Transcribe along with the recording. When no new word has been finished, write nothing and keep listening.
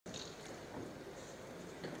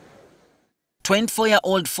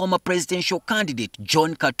24-year-old former presidential candidate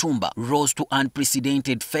John Katumba rose to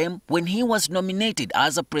unprecedented fame when he was nominated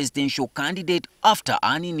as a presidential candidate after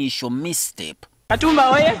an initial misstep.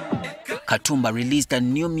 Katumba released a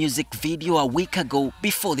new music video a week ago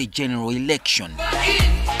before the general election.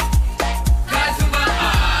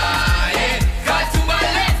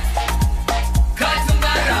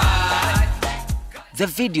 The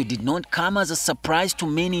video did not come as a surprise to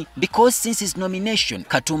many because since his nomination,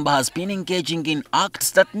 Katumba has been engaging in acts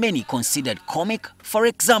that many considered comic, for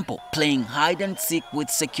example, playing hide and seek with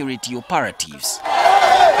security operatives.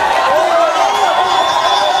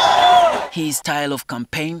 His style of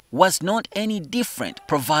campaign was not any different,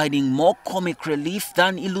 providing more comic relief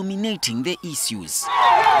than illuminating the issues.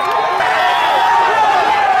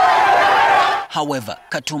 However,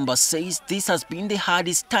 Katumba says this has been the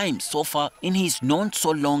hardest time so far in his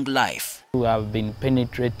not-so-long life. We have been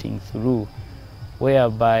penetrating through,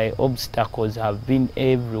 whereby obstacles have been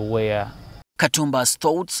everywhere. Katumba's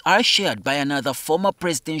thoughts are shared by another former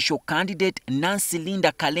presidential candidate, Nancy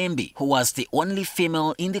Linda Kalembe, who was the only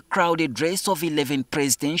female in the crowded race of 11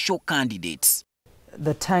 presidential candidates.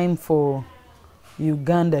 The time for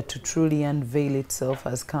Uganda to truly unveil itself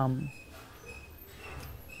has come,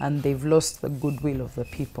 and they've lost the goodwill of the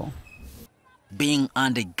people. Being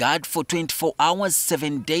under guard for 24 hours,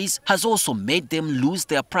 7 days has also made them lose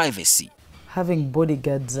their privacy. Having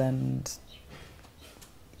bodyguards and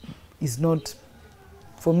is not,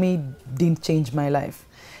 for me, didn't change my life.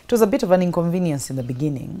 It was a bit of an inconvenience in the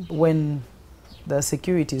beginning. When the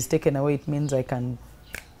security is taken away, it means I can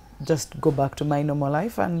just go back to my normal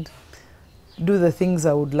life and do the things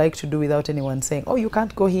I would like to do without anyone saying, oh, you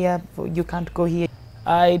can't go here, you can't go here.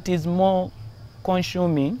 It is more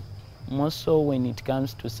consuming, more so when it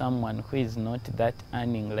comes to someone who is not that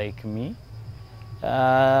earning like me.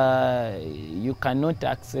 You cannot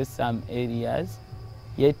access some areas,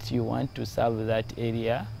 yet you want to serve that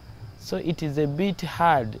area. So it is a bit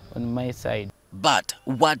hard on my side. But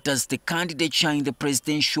what does the candidature in the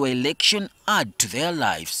presidential election add to their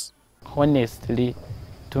lives? Honestly,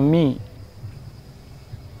 to me,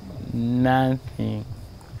 nothing.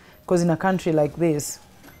 Because in a country like this,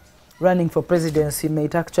 running for presidency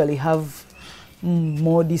might actually have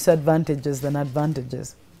more disadvantages than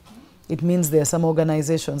advantages. It means there are some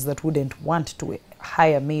organizations that wouldn't want to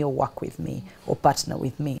hire me or work with me or partner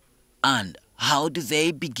with me. And how do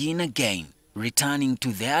they begin again, returning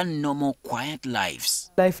to their normal, quiet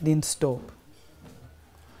lives? Life didn't stop.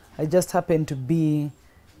 I just happened to be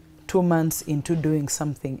 2 months into doing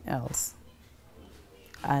something else.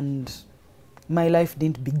 And my life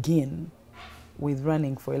didn't begin with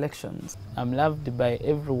running for elections. I'm loved by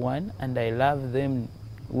everyone and I love them.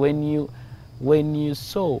 When you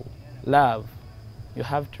sow love, you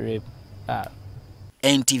have to reap love.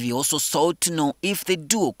 NTV also sought to know if the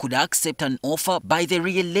duo could accept an offer by the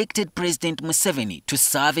re-elected President Museveni to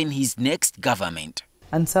serve in his next government.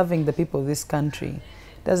 And serving the people of this country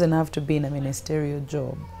doesn't have to be in a ministerial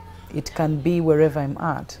job. It can be wherever I'm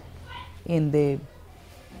at, in the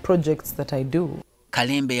projects that I do.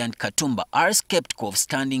 Kalembe and Katumba are skeptical of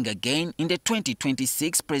standing again in the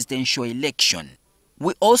 2026 presidential election.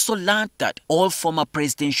 We also learned that all former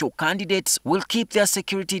presidential candidates will keep their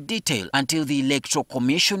security detail until the Electoral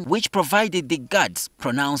Commission, which provided the guards,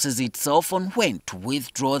 pronounces itself on when to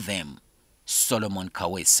withdraw them. Solomon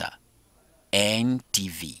KAWEESA,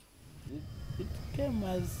 NTV. It came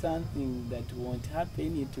as something that won't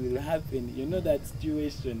happen, it will happen. You know that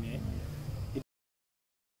situation, eh?